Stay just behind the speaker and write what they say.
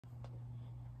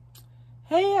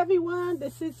Hey everyone,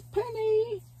 this is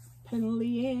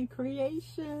Penley-Ann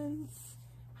Creations.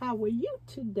 How are you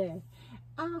today?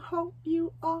 I hope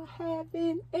you are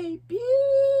having a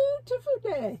beautiful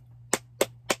day.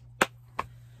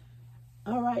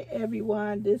 All right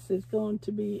everyone, this is going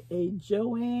to be a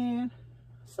Joann,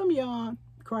 some yarn,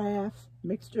 crafts,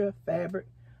 mixture, fabric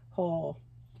haul.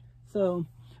 So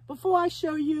before I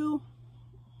show you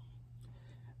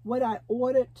what I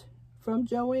ordered from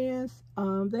Joann's,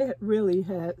 they really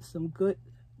had some good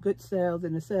sales,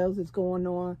 and the sales is going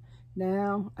on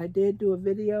now. I did do a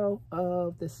video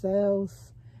of the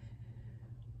sales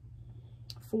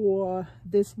for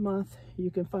this month. You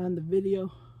can find the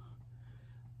video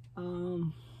a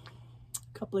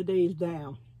couple of days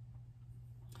down.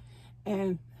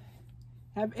 And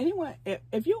have anyone,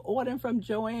 if you're ordering from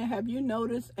Joann, have you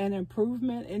noticed an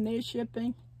improvement in their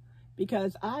shipping?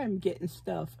 Because I am getting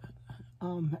stuff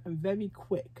very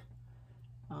quick.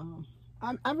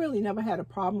 I really never had a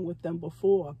problem with them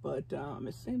before, but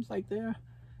it seems like they're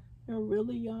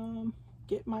really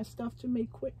get my stuff to me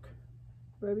quick,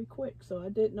 very quick. So I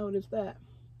did notice that,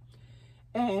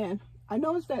 and I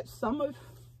noticed that some of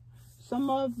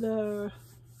the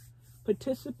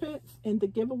participants in the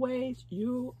giveaways,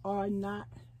 you are not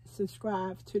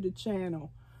subscribed to the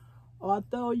channel,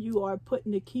 although you are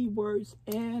putting the keywords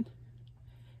in.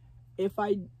 If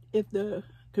the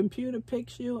computer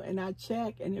picks you and I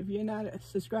check, and if you're not a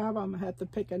subscriber, I'm gonna have to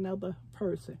pick another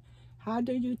person. How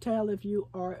do you tell if you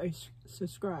are a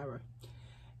subscriber?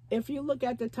 If you look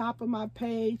at the top of my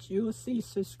page, you'll see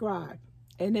subscribe,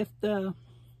 and if the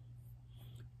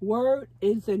word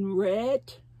is in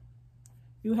red,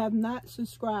 you have not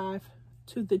subscribed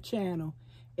to the channel.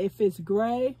 If it's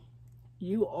gray,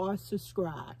 you are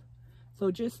subscribed.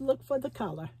 So just look for the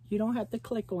color. You don't have to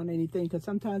click on anything, because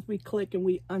sometimes we click and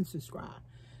we unsubscribe.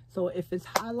 So if it's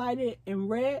highlighted in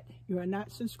red, you are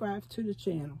not subscribed to the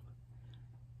channel.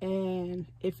 And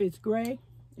if it's gray,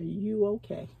 you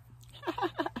okay.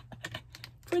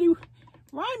 Pretty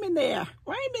rhyming there.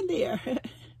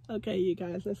 Okay, you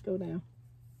guys, let's go down.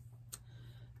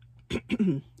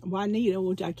 Juanita,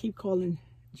 which I keep calling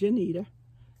Janita,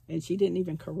 and she didn't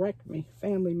even correct me.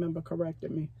 Family member corrected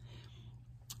me.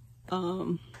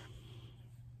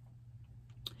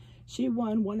 She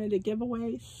won one of the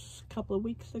giveaways a couple of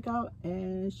weeks ago,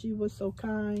 and she was so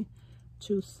kind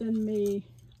to send me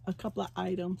a couple of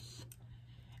items.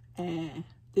 And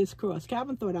this cross,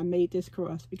 Calvin thought I made this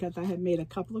cross because I had made a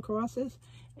couple of crosses,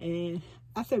 and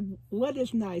I said, what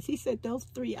is nice? He said those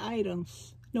 4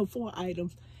 items,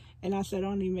 and I said I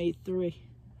only made 3.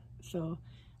 So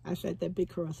I said that big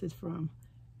cross is from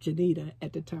Janita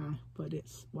at the time, but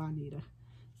it's Juanita.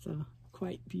 So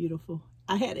quite beautiful.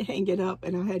 I had to hang it up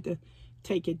and I had to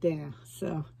take it down.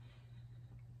 So,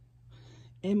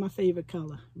 and my favorite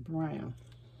color, brown.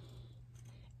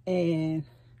 And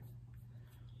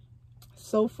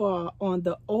so far on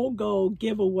the Old Gold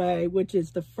giveaway, which is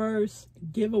the first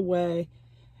giveaway,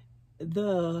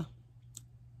 the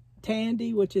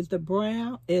Tandy, which is the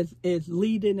brown, is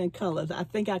leading in colors. I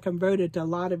think I converted a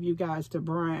lot of you guys to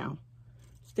brown.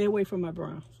 Stay away from my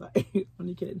brown. Sorry,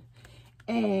 only kidding.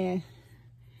 And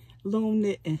loom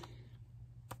knitting,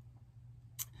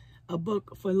 a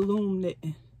book for loom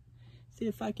knitting. See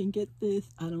if I can get this.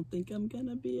 I don't think I'm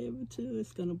gonna be able to.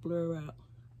 It's gonna blur out.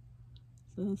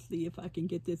 So let's see if I can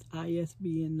get this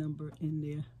ISBN number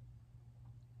in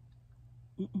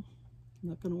there.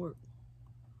 Not gonna work.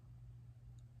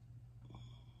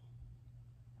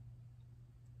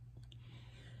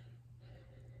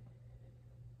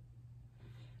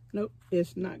 Nope,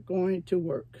 it's not going to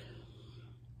work.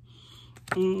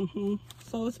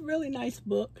 So it's a really nice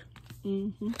book.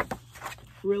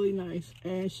 Really nice.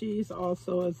 And she's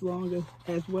also as well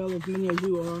as many of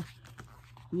you are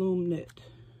loom knit.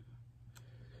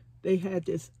 They had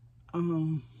this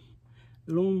loom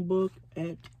book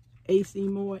at AC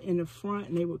Moore in the front,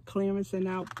 and they were clearancing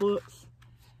out books,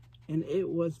 and it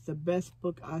was the best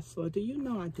book I saw. Do you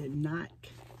know I did not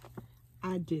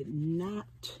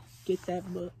get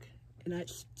that book, and I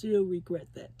still regret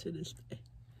that to this day.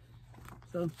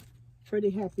 So pretty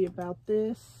happy about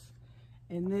this.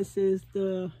 And this is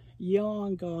the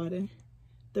Yarn Garden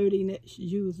 30 knits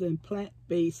using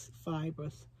plant-based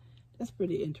fibers. That's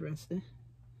pretty interesting.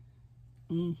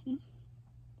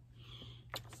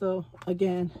 So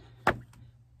again,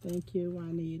 thank you,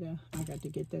 Juanita. I got to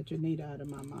get that Janita out of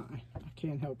my mind. I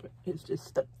can't help it. It's just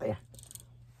stuck there.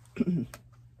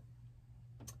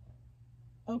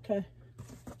 Okay.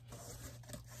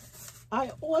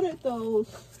 I ordered those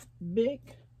big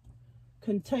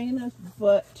containers,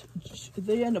 but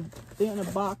they're in a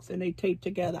box and they taped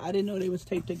together. I didn't know they was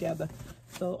taped together.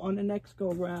 So on the next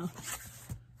go round,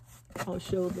 I'll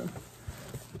show them.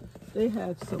 They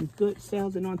have some good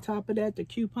sales, and on top of that, the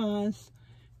coupons,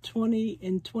 20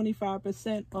 and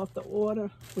 25% off the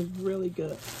order, was really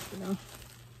good, you know,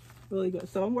 really good.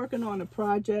 So I'm working on a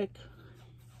project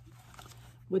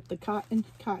with the cotton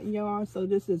yarn. So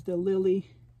this is the Lily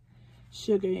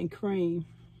Sugar and Cream,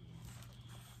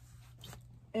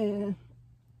 and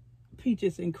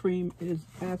Peaches and Cream is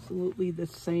absolutely the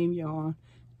same yarn,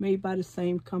 made by the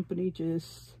same company.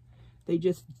 They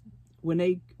just when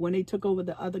they took over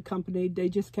the other company, they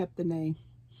just kept the name.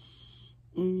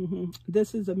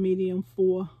 This is a medium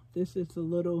 4. This is a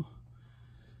little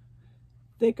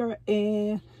thicker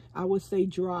and I would say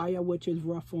drier, which is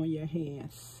rough on your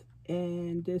hands.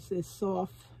 And this is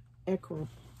soft ecru.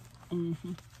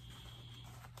 I'm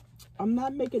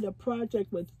not making a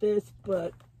project with this,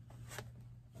 but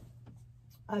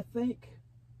I think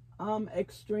I'm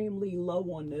extremely low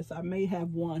on this. I may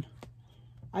have one.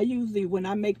 I usually, when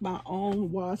I make my own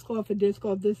washcloth or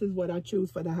dishcloth, this is what I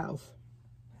choose for the house.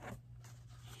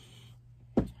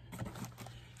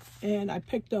 And I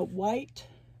picked up white.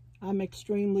 I'm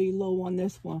extremely low on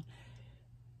this one.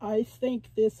 I think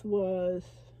this was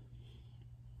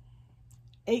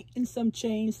 8 and some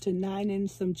change to 9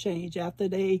 and some change after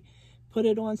they put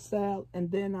it on sale, and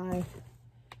then I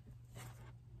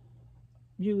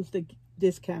used the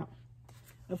discount.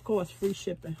 Of course, free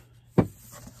shipping.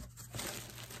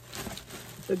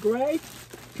 The gray,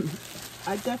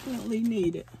 I definitely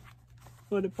need it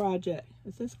for the project.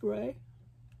 Is this gray?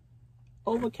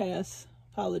 Overcast,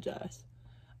 apologize.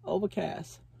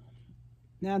 Overcast.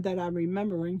 Now that I'm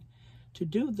remembering to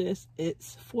do this,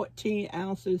 it's 14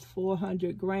 ounces,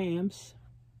 400 grams,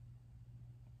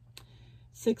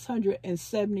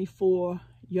 674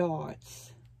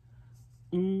 yards.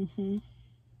 And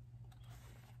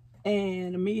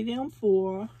a medium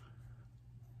 4,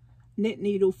 knit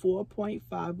needle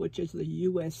 4.5, which is the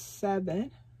US 7,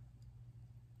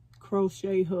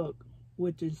 crochet hook,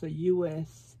 which is the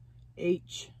US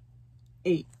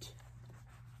H8.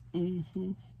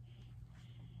 And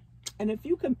if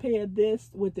you compare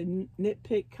this with the Knit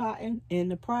Pick cotton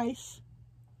and the price,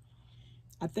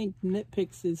 I think Knit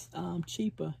Picks is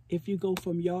cheaper. If you go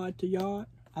from yard to yard,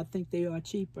 I think they are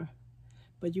cheaper.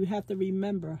 But you have to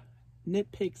remember,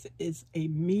 Knit Picks is a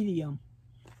medium,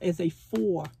 is a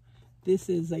 4. This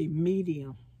is a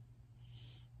medium.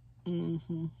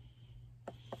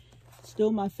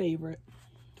 Still my favorite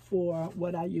for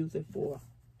what I use it for.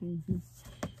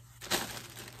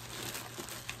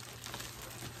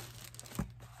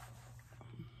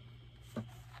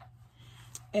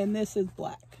 And this is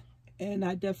black. And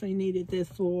I definitely needed this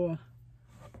for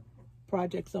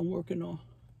projects I'm working on.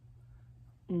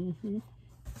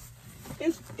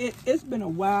 It's been a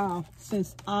while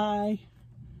since I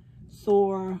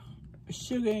saw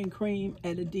sugar and cream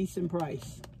at a decent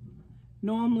price.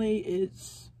 Normally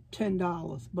it's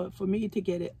 $10, but for me to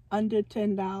get it under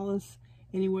 $10,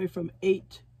 anywhere from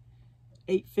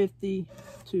 $8.50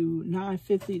 to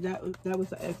 $9.50, that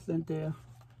was an excellent deal.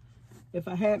 If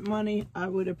I had money, I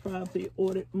would have probably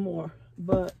ordered more,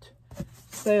 but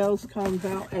sales comes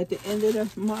out at the end of the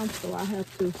month, so I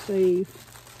have to save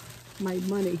my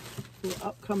money for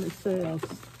upcoming sales.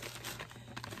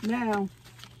 Now,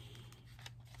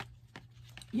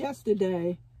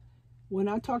 yesterday, when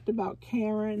I talked about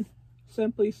Karen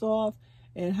Simply Soft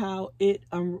and how it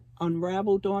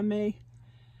unraveled on me,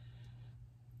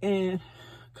 and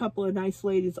a couple of nice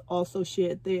ladies also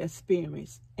shared their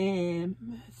experience.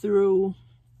 And through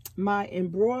my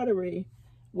embroidery,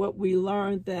 what we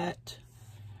learned that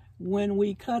when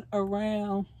we cut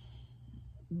around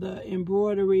the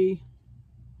embroidery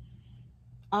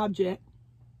object,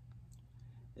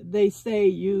 they say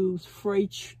use fray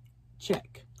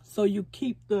check, so you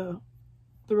keep the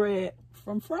thread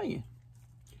from fraying.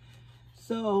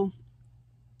 So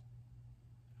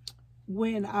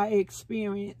when I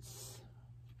experienced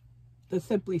the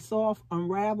Simply Soft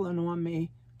unraveling on me,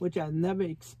 which I never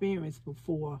experienced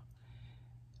before,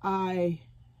 I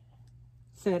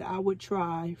said I would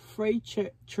try fray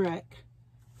check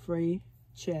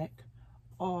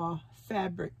or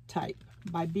fabric type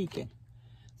by Beacon.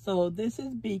 So this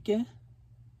is Beacon,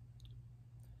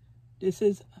 this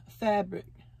is fabric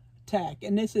tack,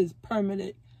 and this is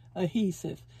permanent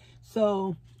adhesive.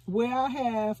 So where I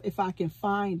have, if I can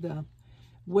find them,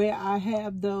 where I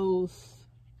have those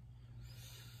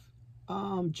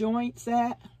joints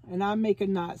at, and I make a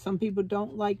knot. Some people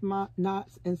don't like my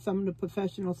knots, and some of the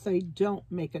professionals say don't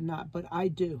make a knot, but I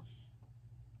do.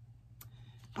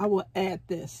 I will add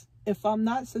this, if I'm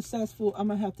not successful, I'm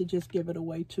gonna have to just give it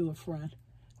away to a friend.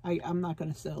 I'm not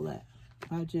gonna sell that.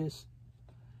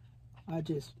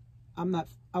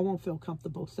 I won't feel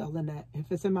comfortable selling that. If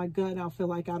it's in my gut, I'll feel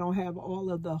like I don't have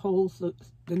all of the holes,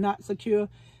 they're not secure,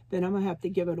 then I'm gonna have to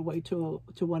give it away to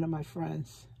one of my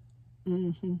friends.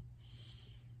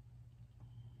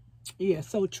 Yeah,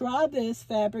 so try this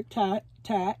fabric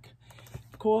tack.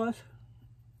 Of course,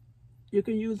 you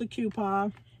can use a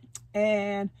coupon,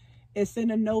 and it's in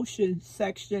the Notion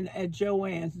section at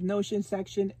Joann's. Notion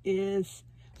section is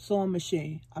sewing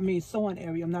machine. I mean sewing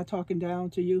area. I'm not talking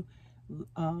down to you.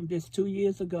 Just 2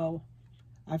 years ago,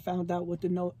 I found out what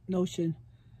the Notion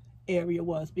area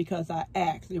was because I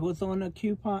asked. It was on a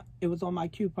coupon. It was on my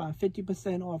coupon,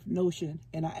 50% off Notion.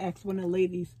 And I asked one of the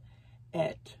ladies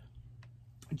at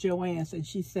Joann's, and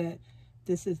she said,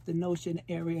 this is the Notion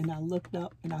area. And I looked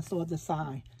up and I saw the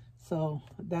sign. So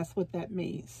that's what that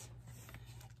means.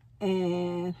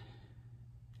 And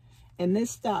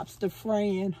this stops the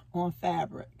fraying on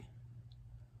fabric.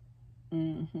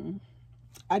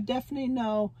 I definitely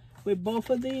know with both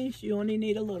of these, you only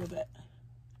need a little bit.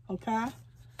 Okay?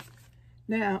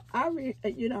 Now, I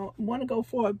want to go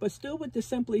forward, but still with the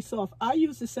Simply Soft. I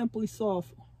used the Simply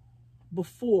Soft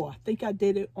before. I think I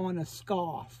did it on a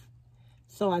scarf.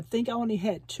 So I think I only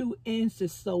had 2 ends to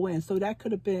sew in. So that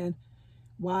could have been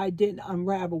why I didn't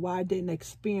unravel, why I didn't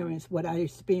experience what I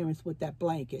experienced with that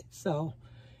blanket. So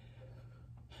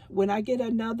when I get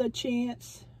another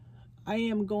chance, I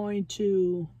am going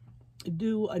to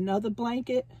do another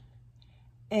blanket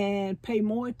and pay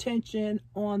more attention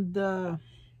on the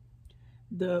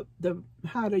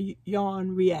how the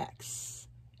yarn reacts,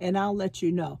 and I'll let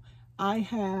you know. I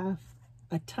have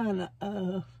a ton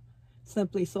of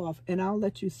Simply Soft, and I'll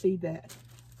let you see that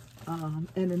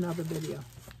in another video.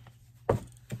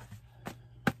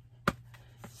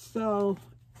 So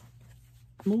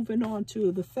moving on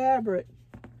to the fabric,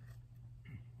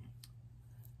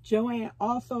 Joann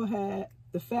also had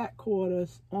the fat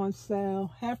quarters on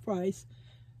sale, half price,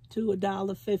 to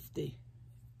 $1.50,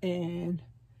 and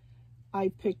I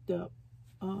picked up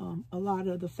a lot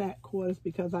of the fat quarters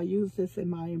because I use this in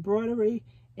my embroidery,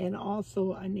 and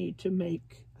also I need to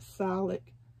make solid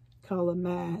color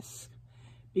masks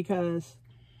because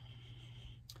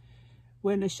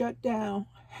when the shutdown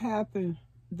happened,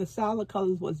 the solid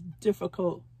colors was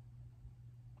difficult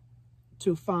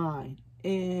to find,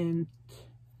 and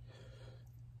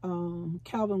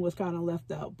Calvin was kind of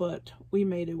left out, but we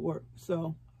made it work.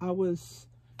 So I was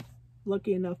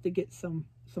lucky enough to get some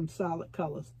solid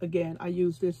colors. Again, I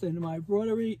use this in my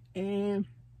embroidery, and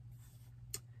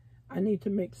I need to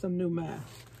make some new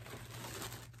masks.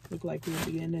 Look like we'll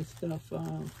be in this stuff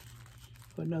for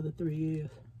another 3 years.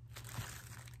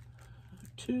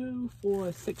 2,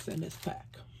 4, 6 in this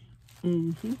pack.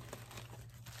 And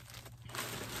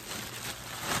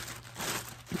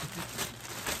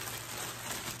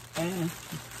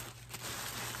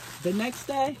the next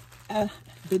day,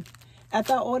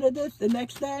 after I ordered this, the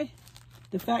next day,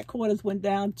 the fat quarters went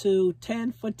down to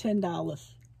 10 for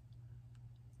 $10.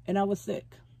 And I was sick.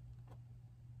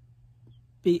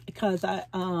 Because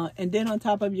and then on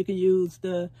top of it, you can use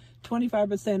the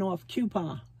 25% off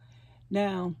coupon.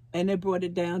 Now, and they brought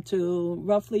it down to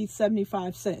roughly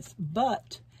 75 cents.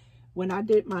 But when I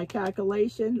did my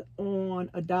calculation on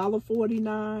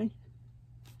 $1.49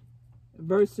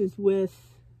 versus with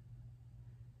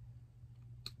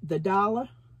the dollar,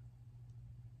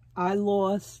 I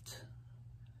lost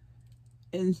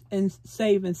in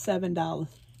saving $7.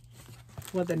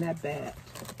 Wasn't that bad.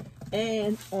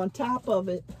 And on top of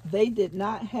it, they did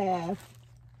not have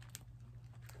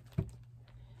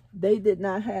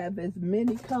as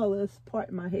many colors.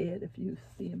 Pardon my head if you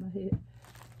see in my head.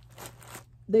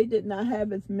 They did not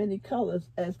have as many colors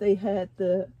as they had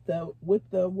with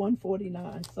the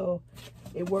 $1.49. So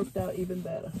it worked out even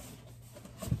better.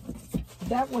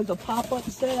 That was a pop-up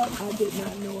sale. I did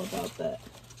not know about that.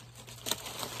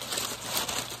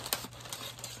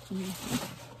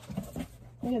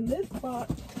 And this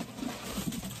box,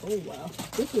 oh wow,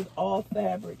 this is all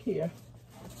fabric here.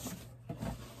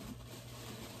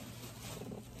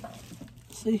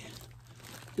 See,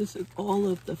 this is all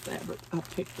of the fabric I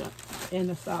picked up in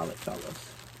the solid colors.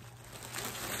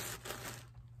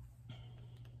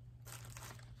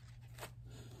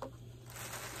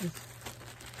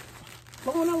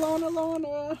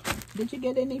 Lorna, did you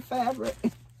get any fabric?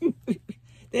 Did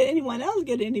anyone else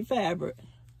get any fabric?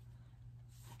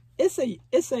 It's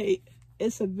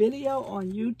a video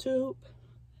on YouTube.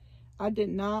 I did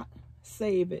not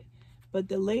save it, but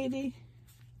the lady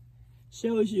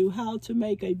shows you how to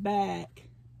make a bag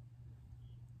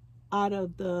out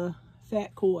of the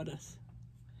fat quarters.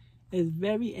 It's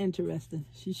very interesting.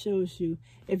 She shows you,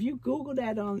 if you Google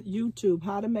that on YouTube,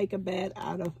 how to make a bed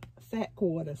out of fat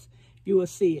quarters, you will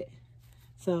see it.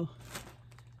 So,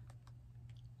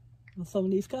 some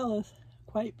of these colors,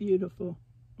 quite beautiful.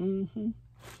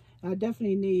 I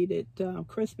definitely needed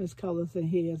Christmas colors in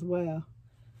here as well.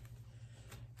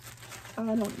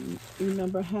 I don't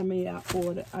remember how many I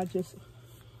ordered. I just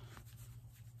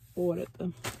ordered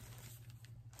them.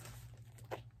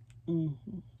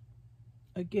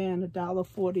 Again,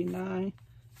 $1.49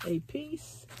 a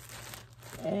piece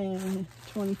and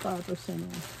 25%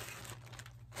 off.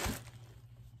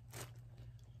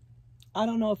 I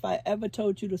don't know if I ever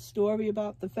told you the story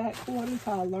about the fat quarters,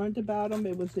 how I learned about them.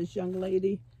 It was this young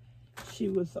lady. She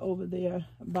was over there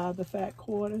by the fat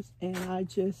quarters, and I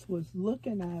just was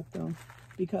looking at them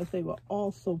because they were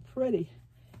all so pretty.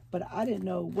 But I didn't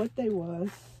know what they was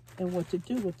and what to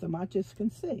do with them. I just can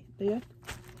see they're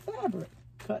fabric.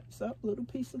 Cuts up little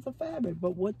pieces of fabric,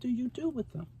 but what do you do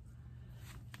with them?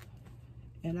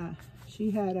 And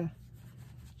she had a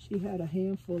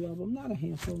handful of them, not a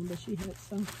handful, but she had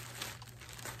some.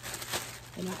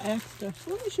 And I asked her,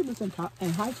 well, she was in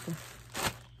high school,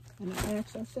 and I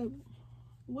asked her, I said,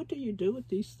 what do you do with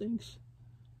these things?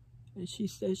 And she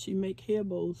said she make hair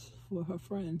bows for her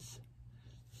friends.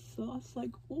 So I was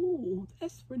like, ooh,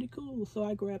 that's pretty cool. So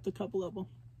I grabbed a couple of them,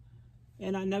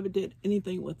 and I never did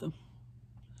anything with them.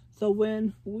 So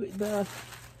when we were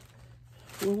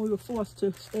forced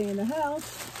to stay in the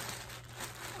house,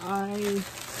 I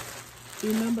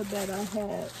remembered that I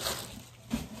had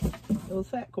those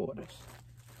fat quarters.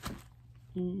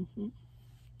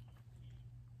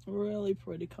 Really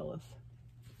pretty colors.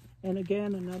 And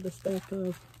again, another stack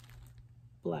of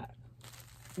black.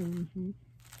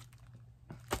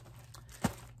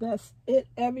 That's it,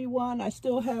 everyone. I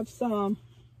still have some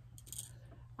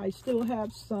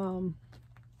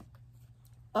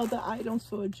other items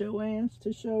for Joann's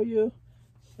to show you,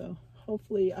 so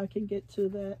hopefully I can get to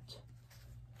that,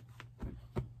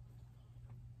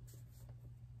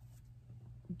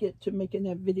 making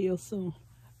that video soon.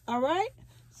 All right,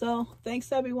 so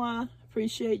thanks everyone.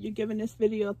 Appreciate you giving this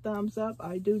video a thumbs up.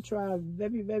 I do try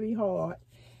very, very hard,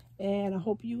 and I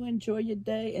hope you enjoy your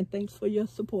day, and thanks for your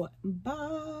support.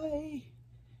 Bye.